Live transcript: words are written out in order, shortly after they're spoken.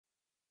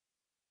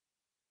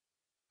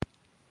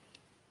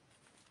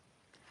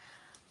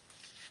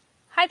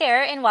Hi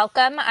there and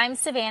welcome. I'm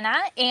Savannah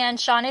and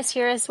Sean is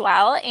here as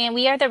well, and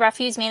we are the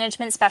refuse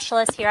management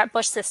specialists here at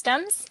Busch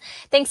Systems.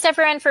 Thanks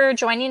everyone for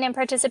joining and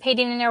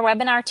participating in our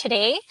webinar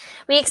today.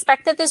 We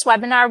expect that this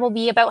webinar will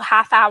be about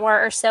half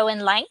hour or so in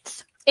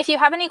length. If you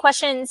have any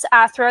questions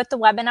throughout the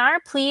webinar,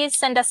 please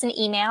send us an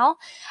email.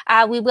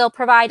 We will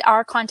provide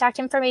our contact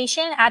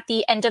information at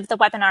the end of the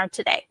webinar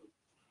today.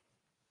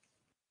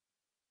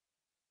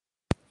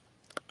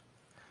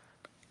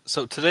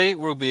 So today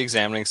we'll be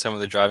examining some of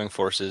the driving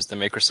forces that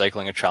make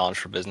recycling a challenge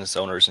for business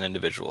owners and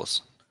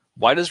individuals.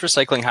 Why does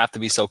recycling have to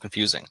be so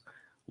confusing?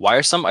 Why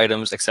are some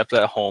items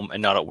accepted at home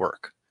and not at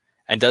work?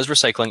 And does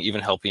recycling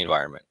even help the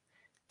environment?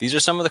 These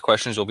are some of the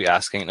questions we'll be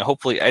asking and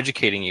hopefully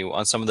educating you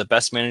on some of the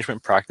best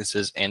management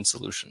practices and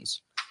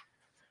solutions.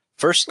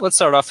 First, let's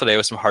start off today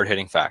with some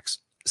hard-hitting facts.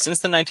 Since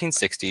the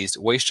 1960s,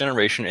 waste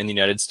generation in the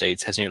United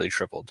States has nearly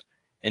tripled.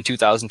 In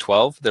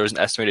 2012, there was an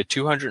estimated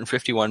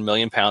 251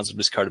 million pounds of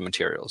discarded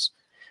materials.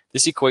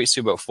 This equates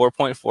to about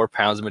 4.4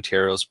 pounds of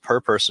materials per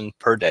person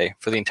per day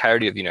for the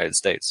entirety of the United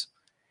States.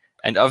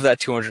 And of that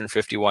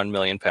 251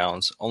 million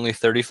pounds, only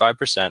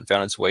 35%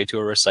 found its way to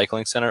a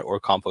recycling center or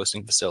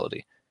composting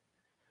facility.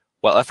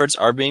 While efforts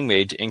are being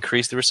made to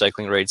increase the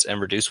recycling rates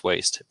and reduce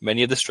waste,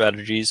 many of the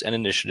strategies and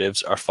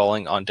initiatives are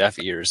falling on deaf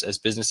ears as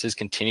businesses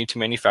continue to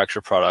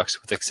manufacture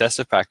products with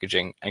excessive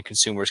packaging and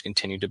consumers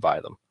continue to buy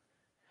them.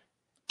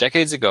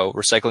 Decades ago,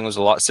 recycling was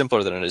a lot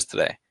simpler than it is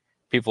today.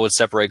 People would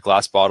separate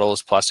glass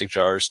bottles, plastic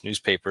jars,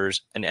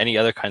 newspapers, and any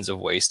other kinds of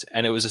waste,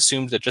 and it was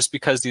assumed that just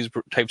because these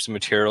types of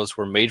materials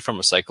were made from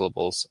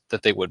recyclables,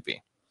 that they would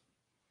be.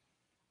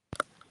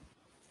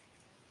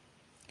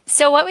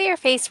 So what we are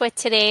faced with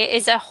today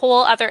is a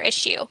whole other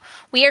issue.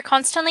 We are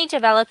constantly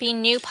developing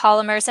new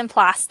polymers and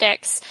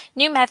plastics,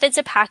 new methods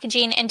of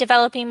packaging, and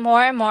developing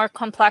more and more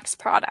complex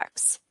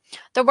products.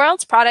 The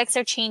world's products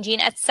are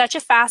changing at such a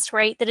fast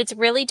rate that it's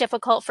really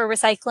difficult for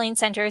recycling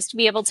centers to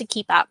be able to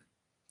keep up.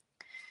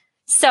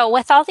 So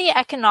with all the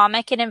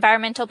economic and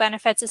environmental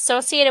benefits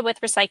associated with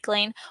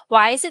recycling,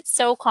 why is it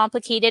so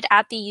complicated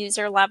at the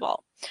user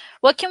level?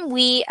 What can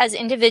we as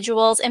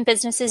individuals and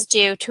businesses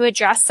do to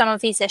address some of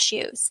these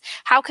issues?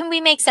 How can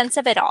we make sense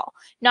of it all,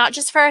 not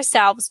just for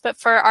ourselves, but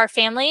for our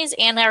families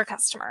and our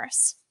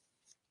customers?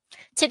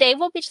 Today,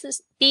 we'll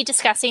be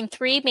discussing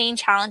three main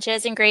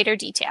challenges in greater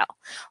detail.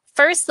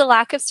 First, the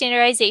lack of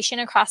standardization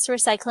across the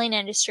recycling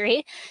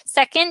industry.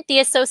 Second, the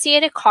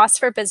associated costs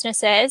for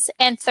businesses.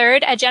 And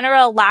third, a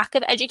general lack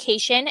of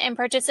education and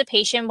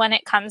participation when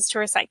it comes to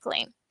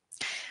recycling.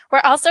 We're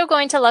also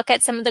going to look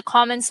at some of the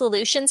common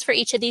solutions for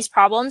each of these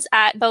problems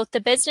at both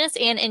the business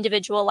and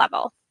individual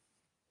level.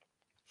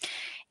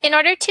 In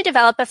order to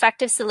develop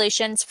effective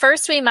solutions,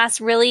 first we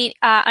must really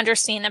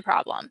understand the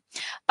problem.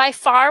 By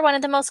far, one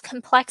of the most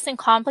complex and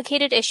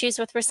complicated issues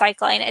with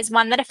recycling is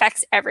one that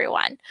affects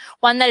everyone,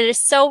 one that is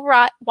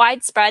so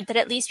widespread that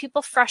it leaves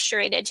people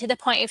frustrated to the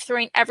point of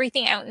throwing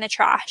everything out in the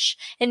trash.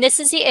 And this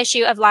is the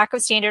issue of lack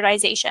of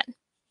standardization.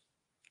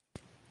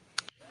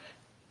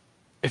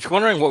 If you're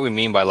wondering what we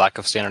mean by lack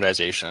of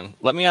standardization,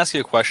 let me ask you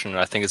a question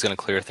that I think is going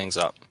to clear things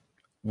up.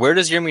 Where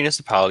does your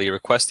municipality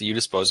request that you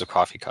dispose of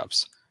coffee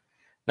cups?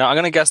 Now, I'm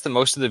going to guess that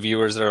most of the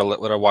viewers that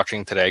are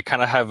watching today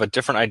kind of have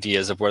different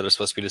ideas of where they're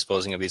supposed to be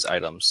disposing of these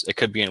items. It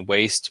could be in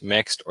waste,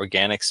 mixed,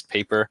 organics,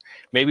 paper.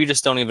 Maybe you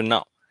just don't even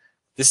know.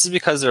 This is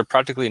because there are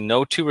practically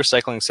no two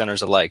recycling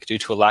centers alike due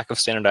to a lack of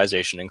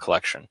standardization in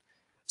collection.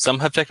 Some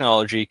have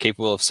technology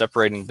capable of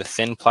separating the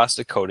thin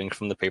plastic coating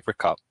from the paper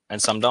cup,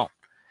 and some don't.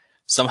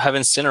 Some have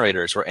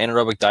incinerators or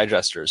anaerobic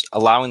digesters,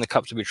 allowing the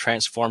cup to be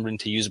transformed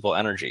into usable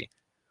energy,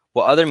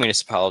 while other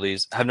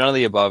municipalities have none of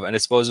the above and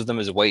dispose of them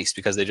as waste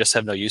because they just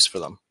have no use for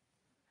them.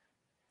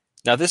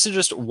 Now, this is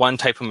just one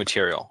type of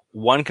material,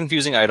 one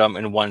confusing item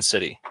in one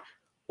city.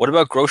 What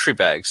about grocery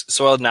bags,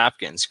 soiled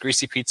napkins,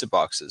 greasy pizza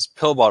boxes,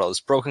 pill bottles,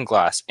 broken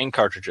glass, ink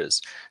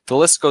cartridges? The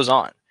list goes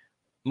on.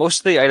 Most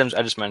of the items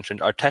I just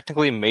mentioned are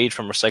technically made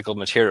from recycled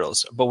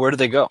materials, but where do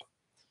they go?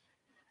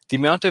 The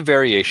amount of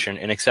variation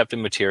in accepted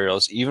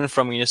materials, even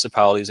from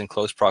municipalities in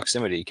close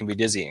proximity, can be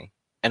dizzying,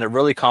 and it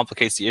really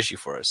complicates the issue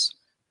for us.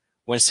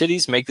 When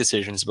cities make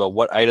decisions about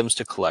what items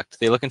to collect,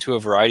 they look into a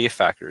variety of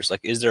factors, like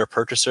is there a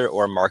purchaser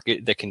or a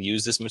market that can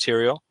use this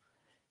material?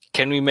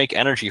 Can we make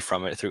energy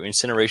from it through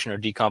incineration or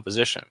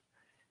decomposition?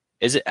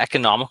 Is it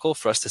economical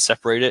for us to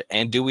separate it,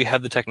 and do we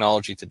have the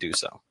technology to do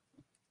so?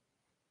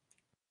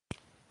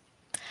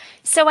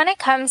 So when it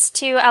comes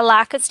to a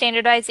lack of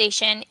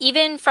standardization,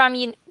 even from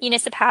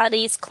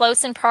municipalities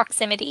close in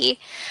proximity,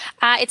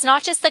 it's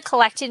not just the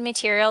collected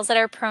materials that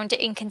are prone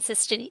to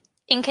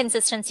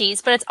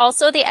inconsistencies, but it's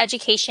also the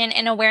education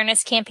and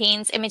awareness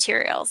campaigns and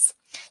materials.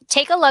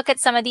 Take a look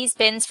at some of these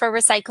bins for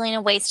recycling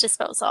and waste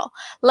disposal.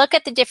 Look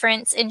at the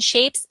difference in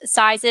shapes,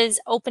 sizes,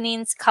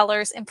 openings,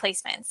 colors, and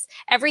placements.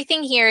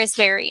 Everything here is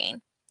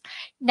varying.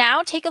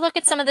 Now take a look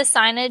at some of the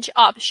signage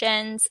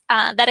options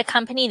that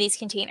accompany these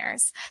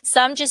containers.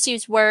 Some just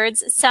use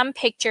words, some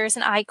pictures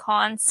and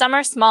icons, some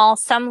are small,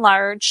 some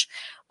large.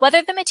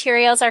 Whether the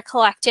materials are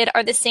collected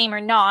are the same or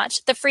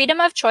not, the freedom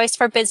of choice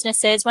for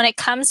businesses when it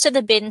comes to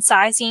the bin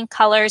sizing,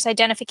 colors,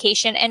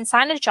 identification, and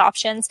signage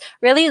options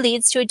really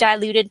leads to a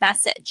diluted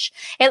message.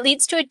 It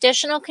leads to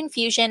additional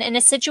confusion in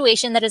a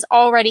situation that is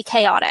already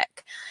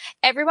chaotic.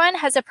 Everyone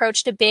has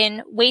approached a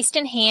bin, waste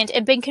in hand,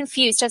 and been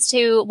confused as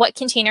to what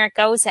container it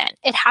goes in.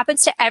 It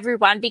happens to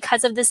everyone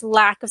because of this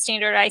lack of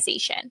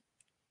standardization.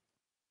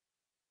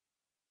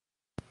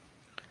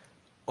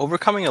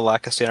 Overcoming a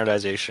lack of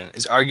standardization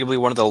is arguably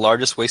one of the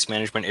largest waste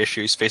management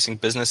issues facing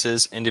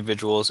businesses,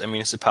 individuals, and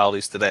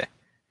municipalities today.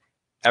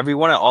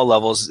 Everyone at all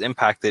levels is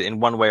impacted in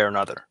one way or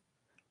another.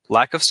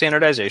 Lack of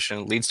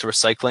standardization leads to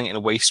recycling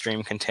and waste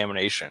stream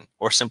contamination,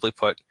 or simply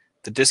put,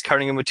 the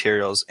discarding of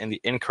materials in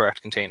the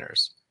incorrect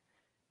containers.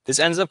 This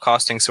ends up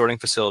costing sorting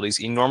facilities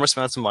enormous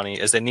amounts of money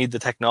as they need the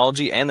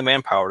technology and the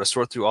manpower to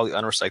sort through all the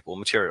unrecyclable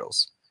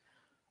materials.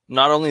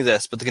 Not only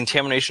this, but the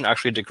contamination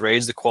actually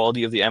degrades the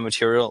quality of the end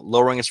material,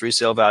 lowering its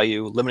resale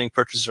value, limiting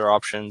purchaser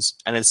options,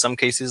 and in some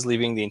cases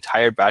leaving the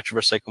entire batch of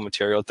recycled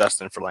material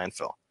destined for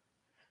landfill.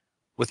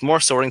 With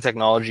more sorting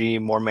technology,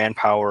 more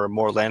manpower,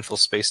 more landfill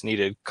space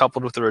needed,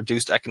 coupled with the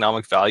reduced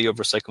economic value of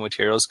recycled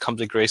materials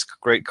comes a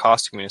great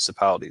cost to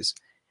municipalities,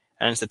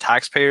 and it's the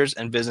taxpayers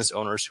and business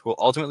owners who will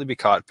ultimately be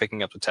caught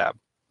picking up the tab.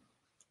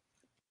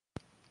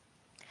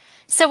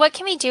 So what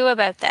can we do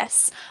about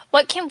this?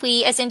 What can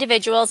we as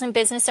individuals and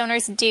business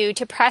owners do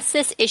to press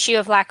this issue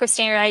of lack of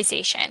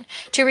standardization,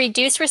 to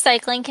reduce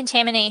recycling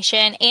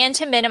contamination, and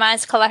to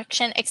minimize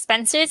collection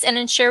expenses and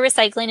ensure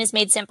recycling is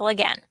made simple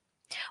again?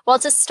 Well,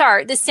 to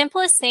start, the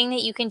simplest thing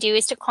that you can do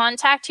is to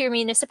contact your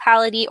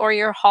municipality or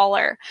your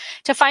hauler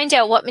to find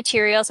out what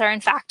materials are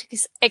in fact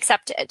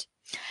accepted.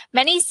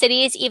 Many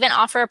cities even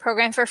offer a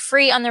program for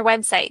free on their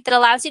website that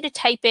allows you to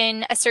type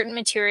in a certain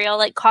material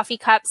like coffee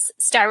cups,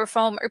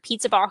 styrofoam, or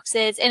pizza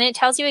boxes, and it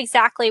tells you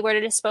exactly where to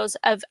dispose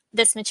of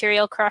this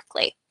material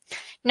correctly.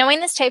 Knowing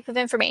this type of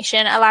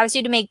information allows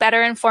you to make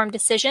better informed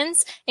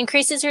decisions,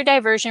 increases your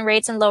diversion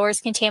rates, and lowers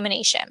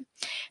contamination.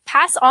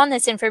 Pass on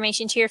this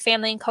information to your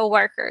family and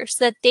coworkers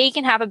so that they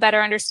can have a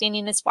better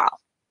understanding as well.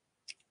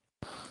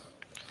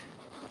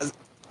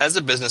 As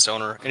a business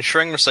owner,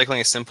 ensuring recycling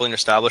is simple in your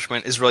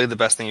establishment is really the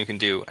best thing you can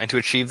do, and to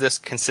achieve this,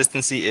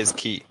 consistency is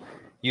key.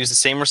 Use the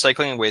same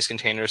recycling and waste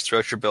containers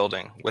throughout your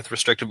building, with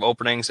restrictive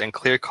openings and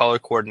clear color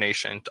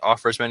coordination to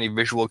offer as many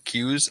visual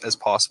cues as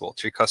possible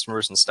to your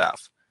customers and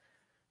staff.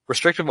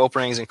 Restrictive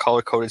openings and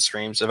color-coded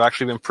streams have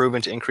actually been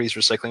proven to increase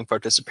recycling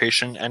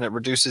participation, and it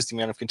reduces the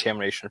amount of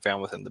contamination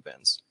found within the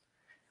bins.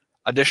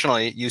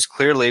 Additionally, use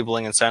clear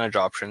labeling and signage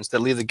options that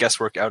leave the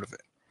guesswork out of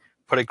it.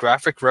 Put a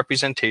graphic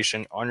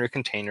representation on your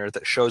container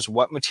that shows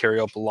what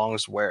material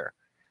belongs where.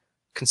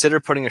 Consider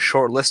putting a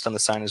short list on the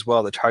sign as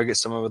well to target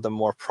some of the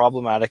more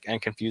problematic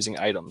and confusing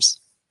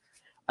items.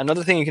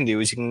 Another thing you can do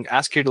is you can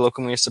ask your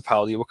local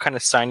municipality what kind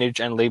of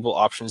signage and label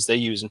options they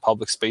use in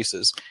public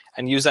spaces,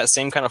 and use that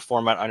same kind of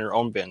format on your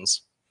own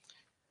bins.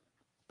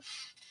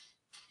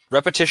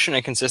 Repetition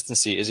and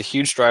consistency is a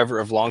huge driver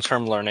of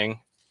long-term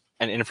learning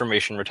and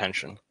information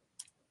retention.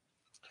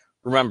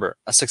 Remember,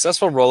 a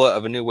successful rollout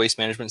of a new waste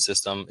management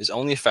system is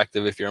only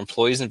effective if your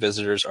employees and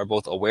visitors are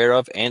both aware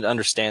of and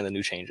understand the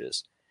new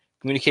changes.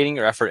 Communicating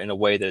your effort in a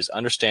way that is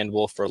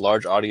understandable for a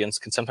large audience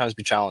can sometimes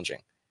be challenging.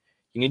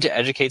 You need to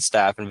educate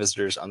staff and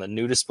visitors on the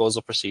new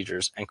disposal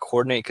procedures and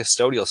coordinate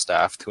custodial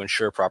staff to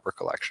ensure proper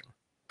collection.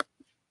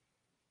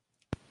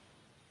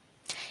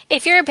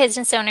 If you're a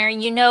business owner,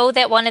 you know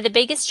that one of the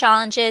biggest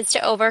challenges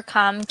to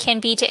overcome can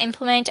be to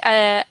implement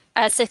a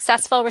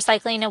successful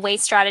recycling and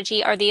waste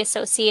strategy are the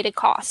associated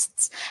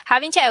costs.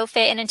 Having to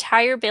outfit an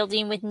entire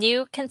building with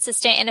new,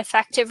 consistent, and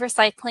effective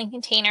recycling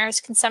containers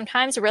can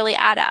sometimes really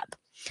add up.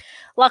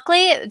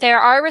 Luckily, there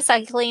are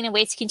recycling and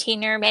waste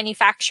container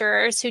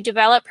manufacturers who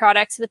develop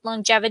products with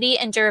longevity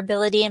and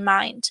durability in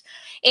mind.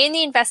 And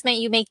the investment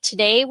you make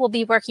today will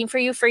be working for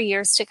you for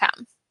years to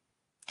come.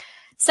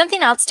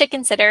 Something else to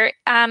consider,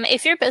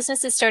 if your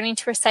business is starting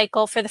to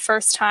recycle for the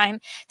first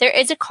time, there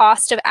is a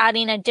cost of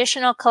adding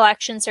additional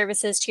collection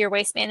services to your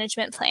waste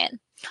management plan.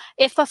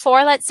 If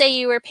before, let's say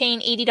you were paying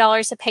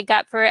 $80 a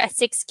pickup for a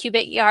 6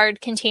 cubic yard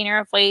container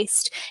of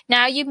waste,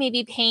 now you may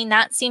be paying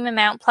that same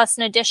amount plus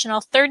an additional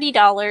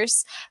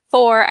 $30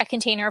 for a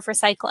container of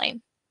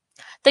recycling.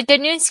 The good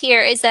news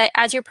here is that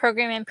as your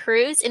program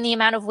improves and the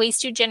amount of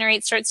waste you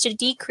generate starts to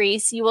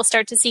decrease, you will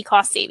start to see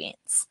cost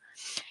savings.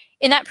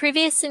 In that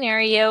previous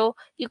scenario,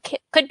 you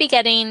could be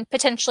getting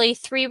potentially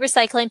 3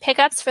 recycling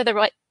pickups for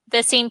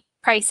the same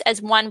price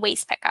as 1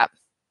 waste pickup.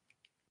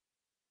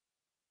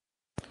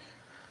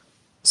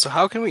 So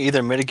how can we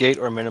either mitigate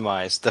or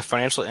minimize the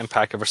financial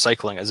impact of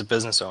recycling as a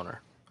business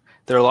owner?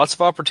 There are lots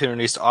of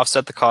opportunities to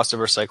offset the cost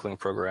of a recycling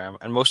program,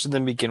 and most of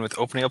them begin with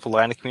opening up a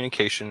line of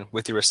communication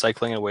with your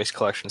recycling and waste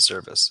collection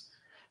service.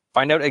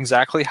 Find out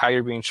exactly how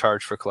you're being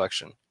charged for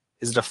collection.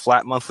 Is it a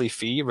flat monthly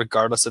fee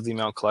regardless of the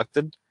amount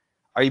collected?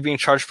 Are you being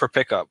charged per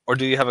pickup, or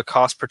do you have a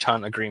cost per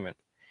ton agreement?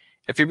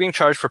 If you're being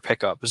charged for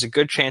pickup, there's a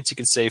good chance you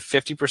could save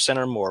 50%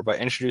 or more by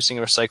introducing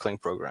a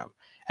recycling program,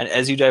 And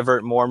as you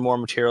divert more and more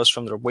materials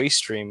from the waste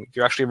stream,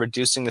 you're actually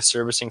reducing the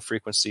servicing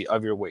frequency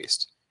of your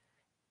waste.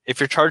 If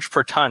you're charged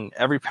per ton,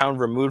 every pound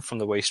removed from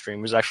the waste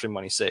stream is actually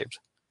money saved.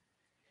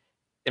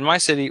 In my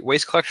city,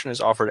 waste collection is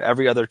offered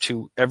every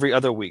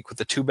other week with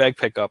a 2-bag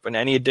pickup, and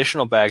any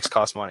additional bags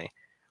cost money,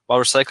 while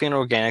recycling and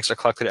organics are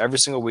collected every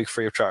single week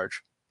free of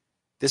charge.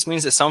 This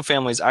means that some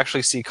families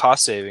actually see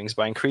cost savings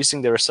by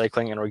increasing their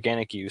recycling and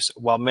organic use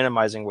while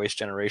minimizing waste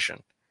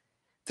generation.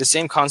 The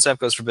same concept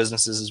goes for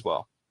businesses as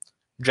well.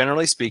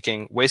 Generally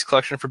speaking, waste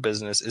collection for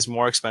business is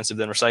more expensive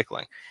than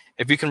recycling.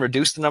 If you can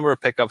reduce the number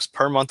of pickups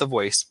per month of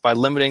waste by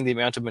limiting the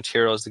amount of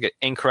materials that get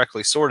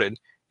incorrectly sorted,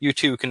 you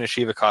too can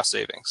achieve a cost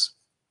savings.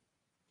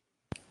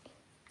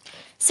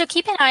 So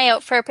keep an eye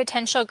out for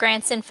potential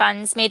grants and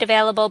funds made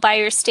available by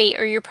your state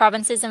or your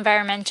province's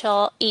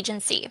environmental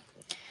agency.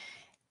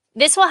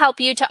 This will help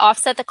you to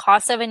offset the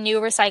cost of a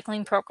new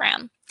recycling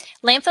program.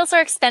 Landfills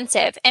are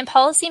expensive, and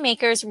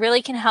policymakers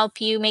really can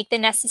help you make the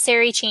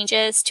necessary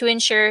changes to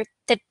ensure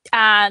that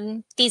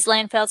these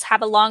landfills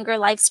have a longer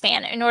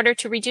lifespan in order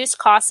to reduce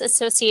costs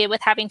associated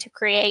with having to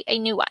create a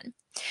new one.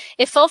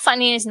 If full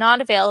funding is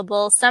not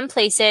available, some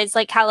places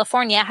like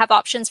California have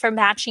options for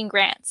matching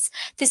grants.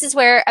 This is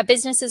where a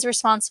business is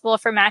responsible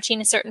for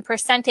matching a certain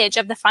percentage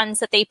of the funds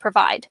that they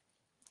provide.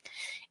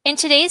 In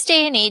today's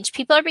day and age,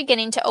 people are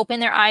beginning to open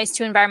their eyes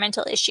to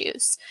environmental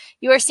issues.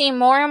 You are seeing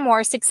more and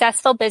more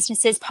successful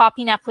businesses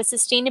popping up with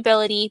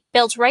sustainability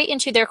built right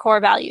into their core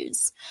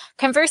values.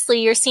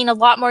 Conversely, you're seeing a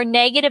lot more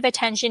negative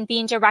attention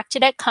being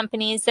directed at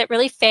companies that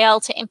really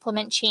fail to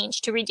implement change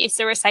to reduce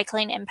their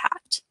recycling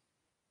impact.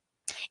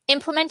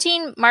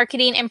 Implementing,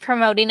 marketing, and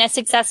promoting a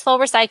successful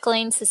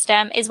recycling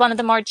system is one of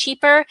the more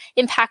cheaper,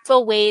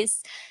 impactful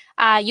ways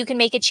you can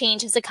make a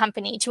change as a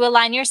company to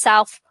align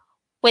yourself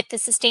with the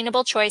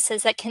sustainable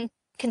choices that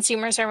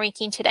consumers are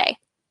making today.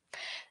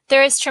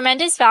 There is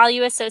tremendous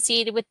value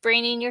associated with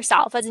branding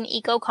yourself as an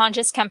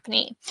eco-conscious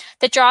company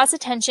that draws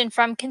attention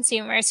from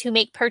consumers who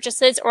make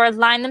purchases or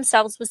align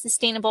themselves with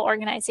sustainable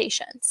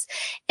organizations.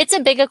 It's a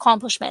big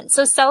accomplishment,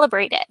 so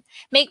celebrate it.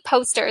 Make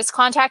posters,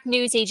 contact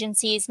news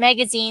agencies,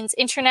 magazines,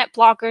 internet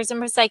bloggers,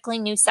 and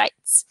recycling news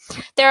sites.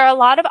 There are a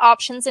lot of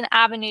options and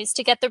avenues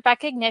to get the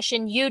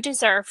recognition you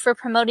deserve for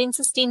promoting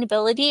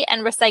sustainability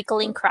and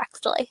recycling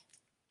correctly.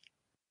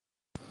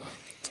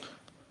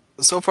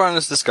 So far in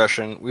this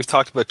discussion, we've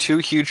talked about two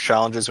huge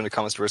challenges when it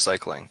comes to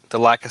recycling: the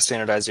lack of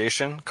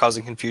standardization,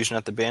 causing confusion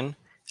at the bin,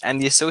 and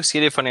the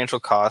associated financial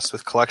costs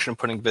with collection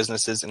putting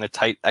businesses in a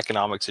tight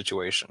economic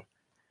situation.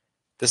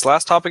 This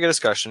last topic of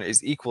discussion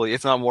is equally,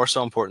 if not more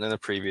so important than the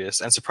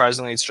previous, and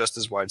surprisingly it's just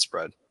as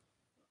widespread.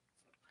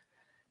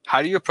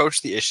 How do you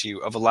approach the issue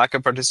of a lack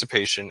of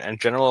participation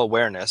and general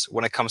awareness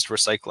when it comes to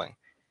recycling?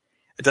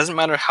 It doesn't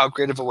matter how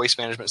great of a waste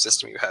management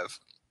system you have,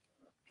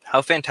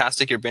 how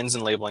fantastic your bins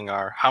and labeling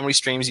are, how many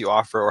streams you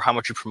offer, or how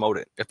much you promote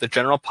it. If the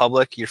general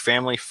public, your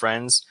family,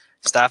 friends,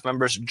 staff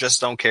members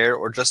just don't care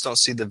or just don't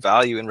see the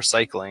value in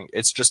recycling,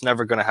 it's just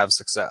never going to have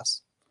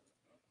success.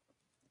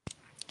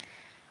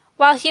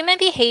 While human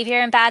behavior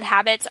and bad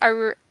habits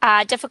are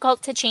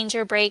difficult to change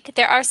or break,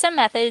 there are some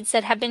methods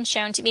that have been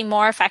shown to be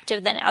more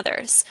effective than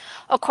others.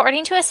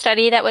 According to a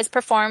study that was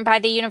performed by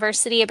the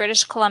University of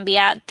British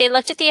Columbia, they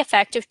looked at the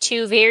effect of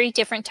two very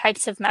different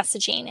types of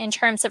messaging in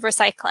terms of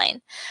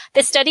recycling.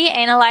 The study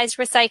analyzed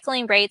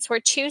recycling rates where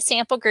two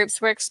sample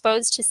groups were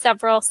exposed to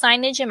several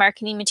signage and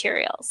marketing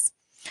materials.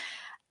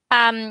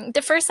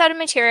 The first set of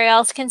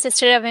materials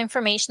consisted of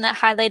information that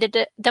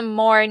highlighted the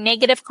more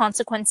negative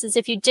consequences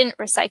if you didn't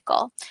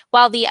recycle,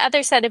 while the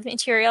other set of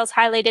materials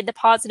highlighted the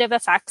positive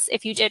effects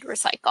if you did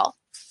recycle.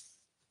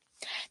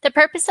 The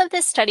purpose of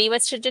this study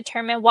was to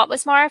determine what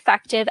was more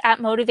effective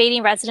at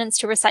motivating residents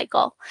to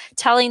recycle,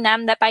 telling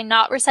them that by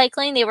not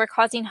recycling they were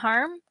causing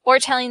harm, or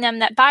telling them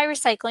that by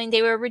recycling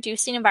they were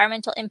reducing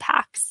environmental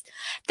impacts.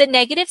 The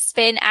negative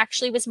spin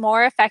actually was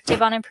more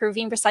effective on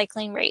improving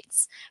recycling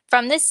rates.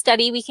 From this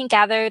study, we can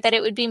gather that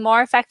it would be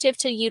more effective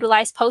to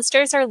utilize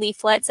posters or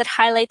leaflets that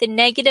highlight the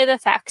negative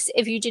effects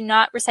if you do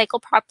not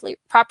recycle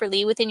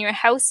properly within your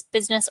house,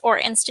 business, or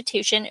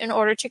institution in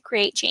order to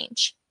create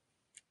change.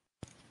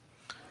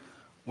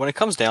 When it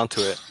comes down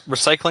to it,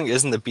 recycling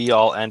isn't the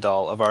be-all,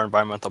 end-all of our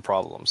environmental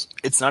problems.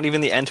 It's not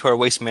even the end to our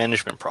waste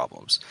management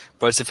problems,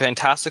 but it's a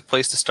fantastic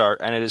place to start,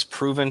 and it is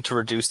proven to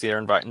reduce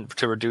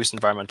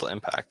environmental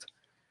impact.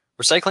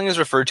 Recycling is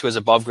referred to as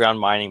above-ground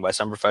mining by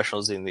some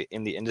professionals in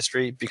the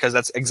industry because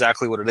that's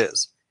exactly what it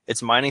is.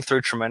 It's mining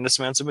through tremendous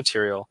amounts of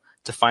material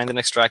to find and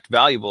extract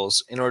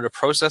valuables in order to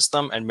process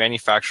them and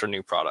manufacture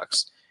new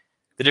products.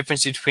 The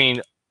difference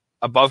between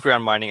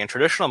above-ground mining and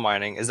traditional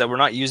mining is that we're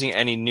not using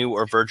any new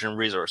or virgin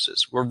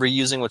resources. We're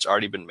reusing what's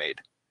already been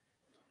made.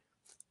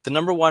 The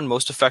number one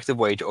most effective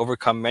way to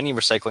overcome many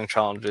recycling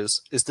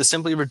challenges is to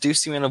simply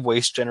reduce the amount of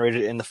waste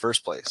generated in the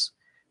first place.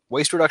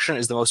 Waste reduction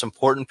is the most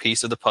important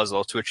piece of the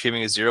puzzle to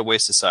achieving a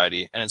zero-waste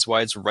society, and it's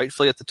why it's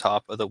rightfully at the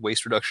top of the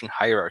waste reduction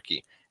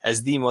hierarchy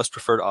as the most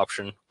preferred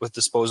option, with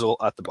disposal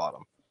at the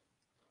bottom.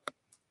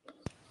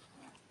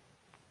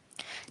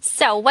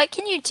 So, what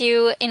can you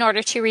do in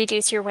order to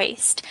reduce your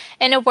waste?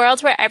 In a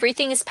world where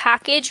everything is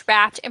packaged,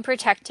 wrapped, and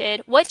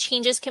protected, what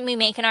changes can we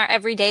make in our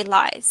everyday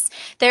lives?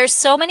 There are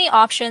so many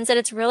options that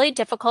it's really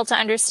difficult to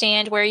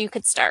understand where you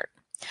could start.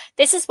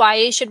 This is why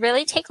you should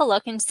really take a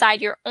look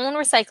inside your own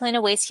recycling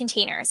and waste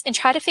containers and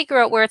try to figure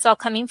out where it's all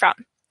coming from.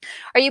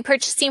 Are you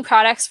purchasing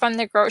products from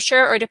the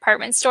grocer or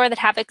department store that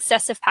have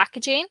excessive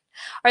packaging?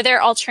 Are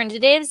there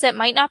alternatives that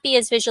might not be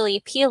as visually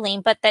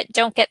appealing but that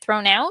don't get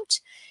thrown out?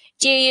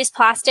 Do you use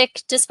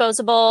plastic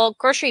disposable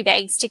grocery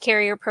bags to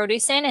carry your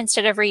produce in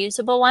instead of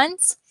reusable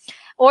ones?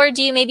 Or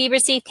do you maybe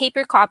receive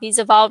paper copies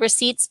of all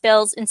receipts,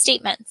 bills, and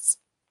statements?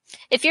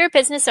 If you're a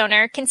business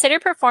owner,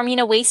 consider performing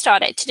a waste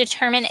audit to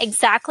determine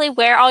exactly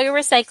where all your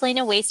recycling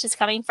and waste is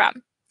coming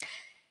from.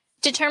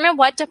 Determine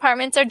what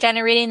departments are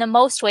generating the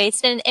most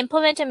waste and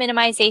implement a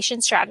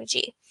minimization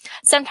strategy.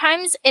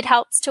 Sometimes it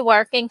helps to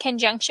work in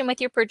conjunction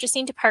with your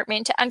purchasing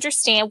department to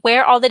understand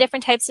where all the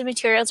different types of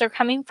materials are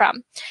coming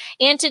from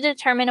and to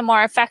determine a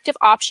more effective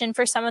option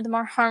for some of the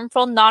more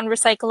harmful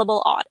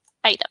non-recyclable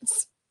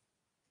items.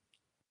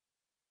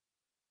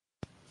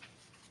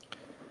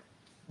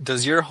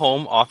 Does your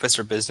home, office,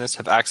 or business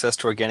have access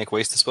to organic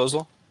waste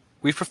disposal?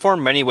 We've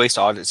performed many waste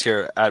audits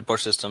here at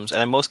Busch Systems,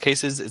 and in most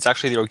cases, it's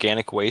actually the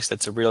organic waste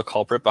that's a real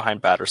culprit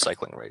behind bad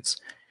recycling rates.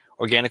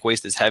 Organic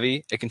waste is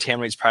heavy, it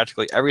contaminates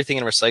practically everything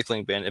in a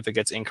recycling bin if it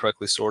gets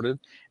incorrectly sorted,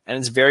 and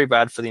it's very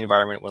bad for the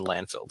environment when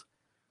landfilled.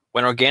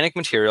 When organic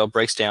material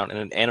breaks down in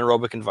an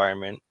anaerobic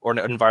environment or an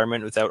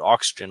environment without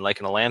oxygen, like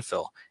in a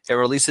landfill, it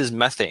releases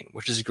methane,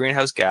 which is a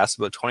greenhouse gas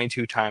about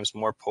 22 times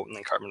more potent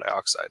than carbon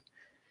dioxide.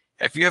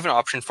 If you have an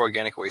option for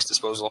organic waste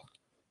disposal,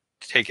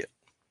 take it.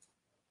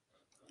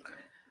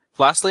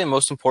 Lastly, and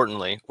most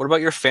importantly, what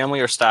about your family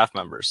or staff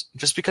members?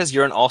 Just because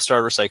you're an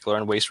all-star recycler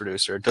and waste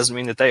reducer doesn't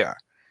mean that they are.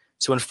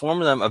 So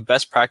inform them of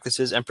best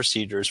practices and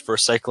procedures for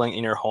recycling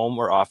in your home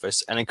or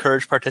office and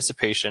encourage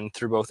participation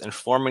through both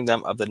informing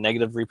them of the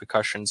negative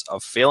repercussions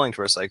of failing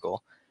to recycle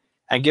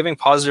and giving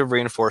positive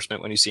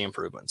reinforcement when you see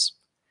improvements.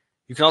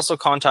 You can also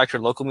contact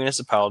your local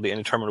municipality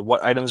and determine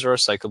what items are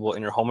recyclable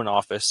in your home and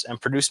office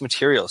and produce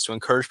materials to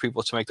encourage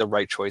people to make the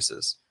right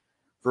choices.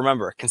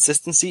 Remember,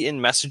 consistency in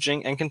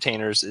messaging and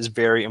containers is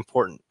very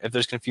important. If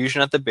there's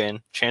confusion at the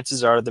bin,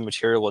 chances are the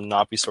material will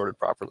not be sorted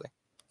properly.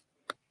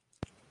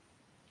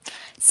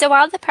 So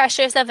while the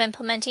pressures of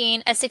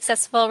implementing a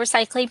successful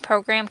recycling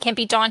program can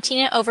be daunting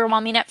and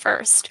overwhelming at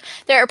first,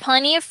 there are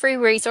plenty of free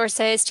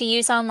resources to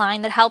use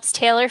online that helps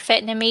tailor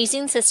fit an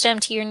amazing system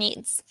to your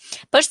needs.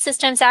 Busch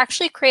Systems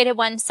actually created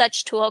one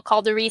such tool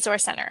called the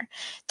Resource Center.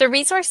 The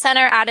Resource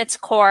Center at its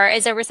core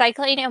is a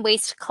recycling and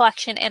waste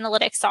collection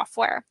analytics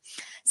software.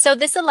 So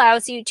this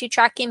allows you to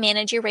track and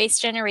manage your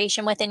waste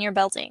generation within your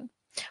building.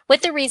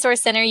 With the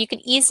Resource Center, you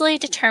can easily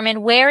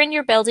determine where in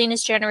your building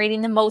is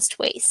generating the most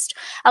waste,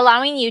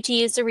 allowing you to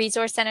use the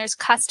Resource Center's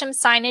custom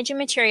signage and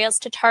materials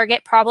to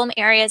target problem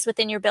areas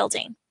within your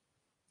building.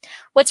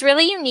 What's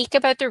really unique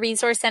about the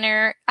Resource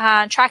Center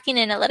tracking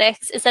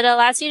analytics is that it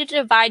allows you to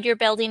divide your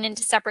building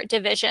into separate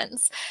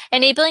divisions,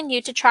 enabling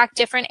you to track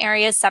different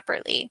areas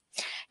separately.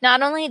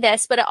 Not only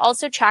this, but it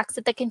also tracks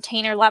at the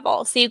container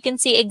level, so you can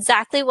see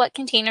exactly what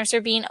containers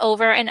are being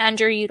over and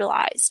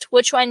underutilized,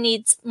 which one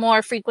needs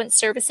more frequent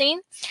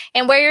servicing,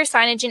 and where your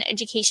signage and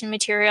education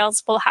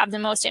materials will have the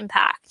most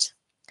impact.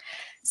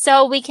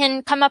 So we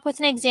can come up with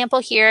an example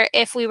here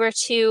if we were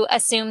to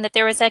assume that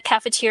there was a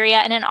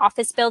cafeteria in an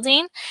office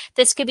building.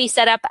 This could be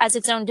set up as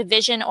its own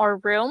division or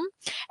room.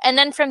 And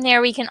then from there,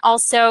 we can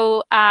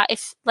also,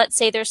 if let's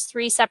say there's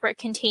 3 separate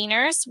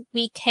containers,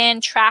 we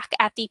can track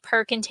at the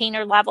per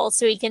container level.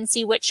 So we can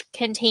see which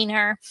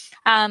container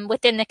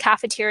within the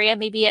cafeteria,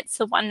 maybe it's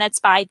the one that's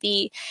by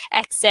the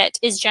exit,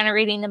 is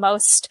generating the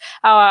most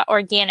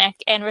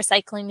organic and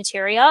recycling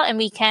material. And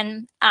we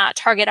can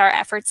target our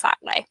efforts that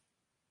way.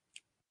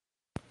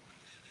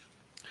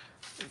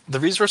 The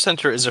Resource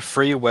Center is a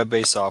free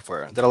web-based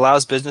software that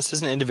allows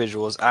businesses and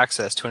individuals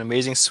access to an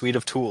amazing suite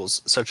of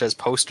tools such as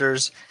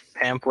posters,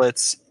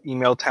 pamphlets,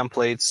 email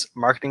templates,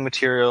 marketing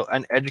material,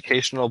 and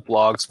educational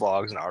blogs,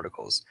 vlogs, and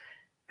articles.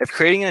 If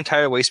creating an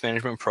entire waste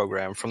management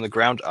program from the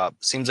ground up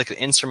seems like an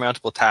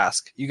insurmountable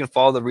task, you can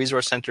follow the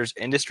Resource Center's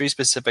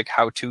industry-specific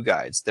how-to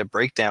guides that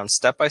break down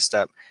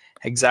step-by-step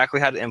exactly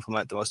how to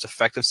implement the most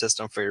effective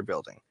system for your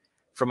building,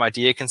 from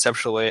idea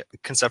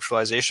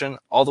conceptualization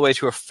all the way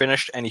to a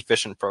finished and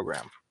efficient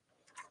program.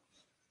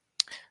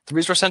 The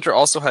Resource Center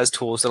also has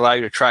tools that allow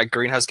you to track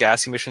greenhouse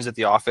gas emissions at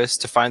the office,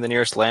 to find the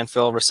nearest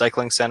landfill,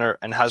 recycling center,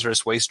 and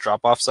hazardous waste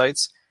drop-off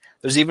sites.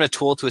 There's even a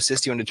tool to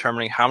assist you in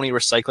determining how many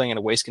recycling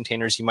and waste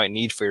containers you might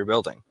need for your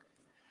building.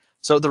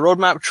 So the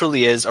roadmap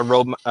truly is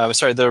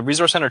the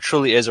Resource Center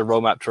truly is a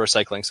roadmap to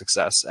recycling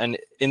success. And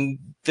in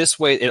this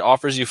way, it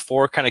offers you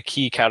 4 kind of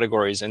key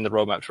categories in the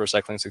roadmap to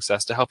recycling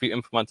success to help you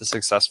implement the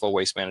successful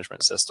waste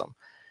management system.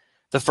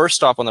 The first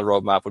stop on the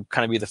roadmap would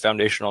kind of be the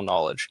foundational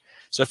knowledge.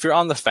 So if you're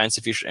on the fence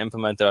if you should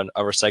implement a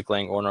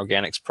recycling or an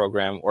organics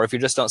program, or if you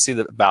just don't see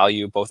the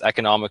value both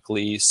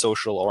economically,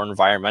 social, or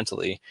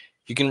environmentally,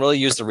 you can really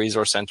use the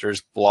Resource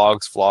Center's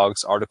blogs,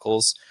 vlogs,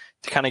 articles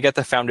to kind of get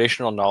the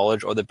foundational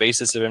knowledge or the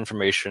basis of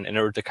information in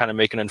order to kind of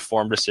make an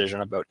informed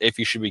decision about if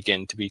you should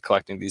begin to be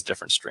collecting these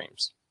different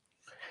streams.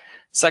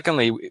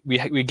 Secondly,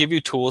 we give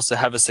you tools to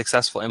have a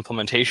successful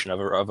implementation of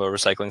a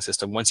recycling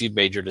system once you've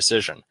made your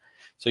decision.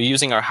 So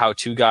using our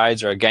how-to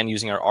guides, or again,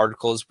 using our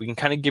articles, we can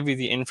kind of give you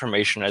the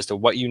information as to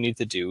what you need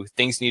to do,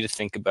 things you need to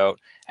think about,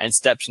 and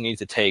steps you need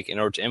to take in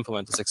order to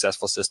implement the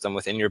successful system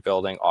within your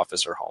building,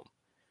 office, or home.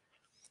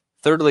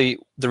 Thirdly,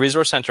 the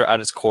Resource Center at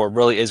its core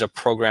really is a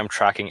program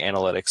tracking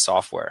analytics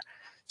software.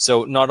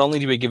 So not only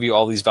do we give you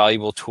all these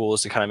valuable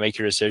tools to kind of make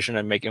your decision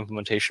and make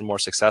implementation more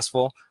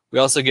successful, we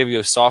also give you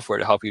a software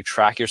to help you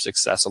track your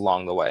success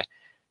along the way.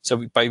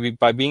 So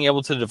by being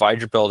able to divide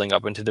your building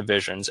up into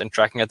divisions and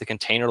tracking at the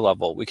container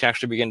level, we can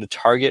actually begin to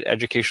target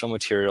educational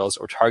materials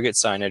or target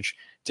signage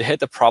to hit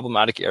the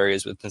problematic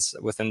areas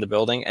within the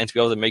building and to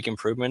be able to make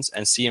improvements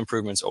and see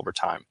improvements over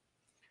time.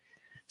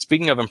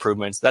 Speaking of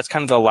improvements, that's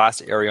kind of the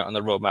last area on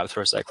the roadmap to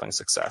recycling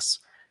success.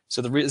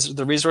 So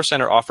the Resource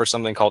Center offers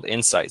something called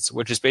Insights,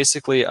 which is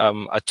basically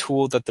a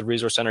tool that the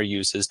Resource Center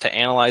uses to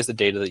analyze the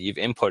data that you've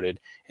inputted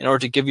in order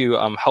to give you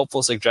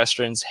helpful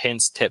suggestions,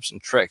 hints, tips,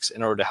 and tricks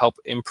in order to help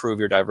improve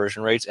your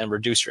diversion rates and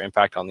reduce your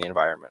impact on the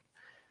environment.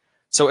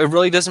 So it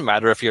really doesn't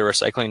matter if you're a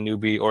recycling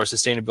newbie or a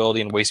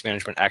sustainability and waste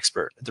management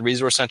expert. The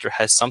Resource Center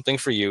has something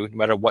for you no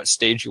matter what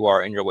stage you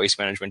are in your waste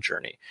management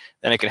journey,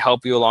 and it can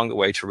help you along the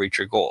way to reach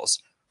your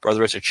goals,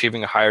 whether it's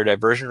achieving a higher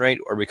diversion rate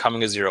or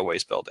becoming a zero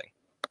waste building.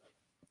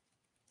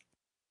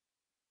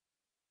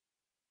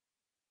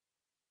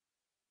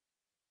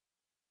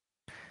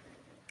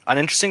 An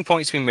interesting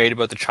point to be made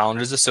about the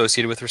challenges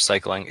associated with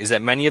recycling is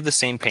that many of the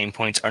same pain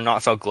points are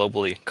not felt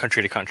globally,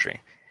 country to country.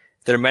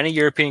 There are many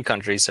European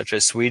countries, such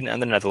as Sweden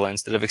and the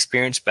Netherlands, that have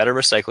experienced better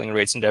recycling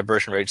rates and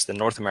diversion rates than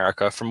North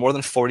America for more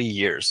than 40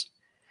 years.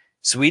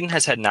 Sweden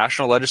has had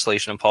national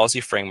legislation and policy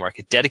framework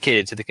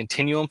dedicated to the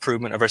continual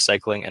improvement of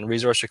recycling and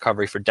resource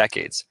recovery for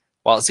decades,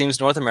 while it seems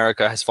North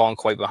America has fallen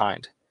quite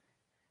behind.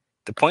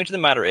 The point of the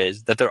matter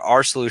is that there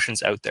are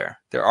solutions out there.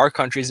 There are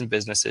countries and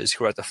businesses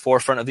who are at the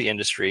forefront of the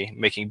industry,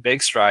 making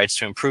big strides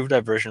to improve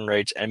diversion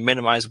rates and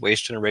minimize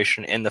waste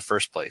generation in the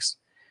first place.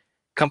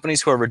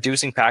 Companies who are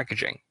reducing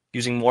packaging,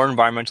 using more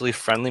environmentally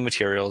friendly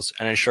materials,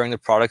 and ensuring the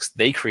products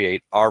they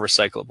create are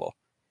recyclable.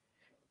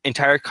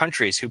 Entire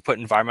countries who put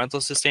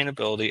environmental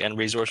sustainability and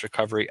resource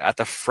recovery at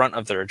the front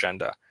of their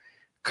agenda.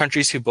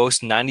 Countries who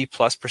boast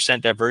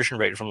 90+% diversion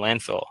rate from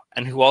landfill,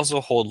 and who also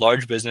hold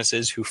large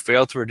businesses who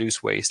fail to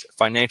reduce waste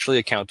financially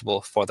accountable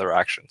for their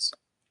actions.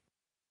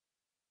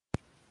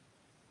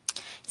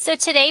 So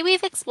today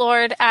we've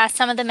explored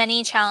some of the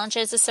many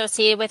challenges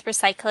associated with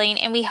recycling,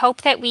 and we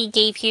hope that we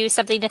gave you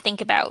something to think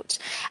about.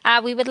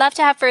 We would love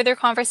to have further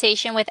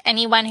conversation with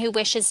anyone who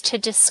wishes to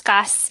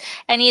discuss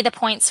any of the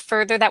points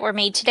further that were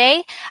made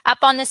today. Up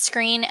on the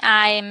screen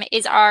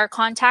is our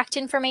contact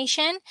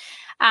information.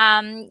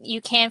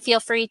 You can feel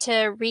free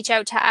to reach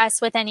out to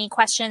us with any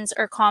questions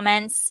or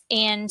comments,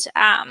 and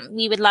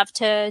we would love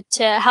to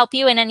help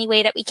you in any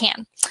way that we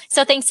can.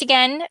 So thanks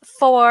again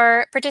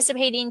for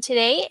participating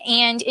today,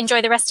 and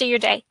enjoy the rest of your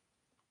day.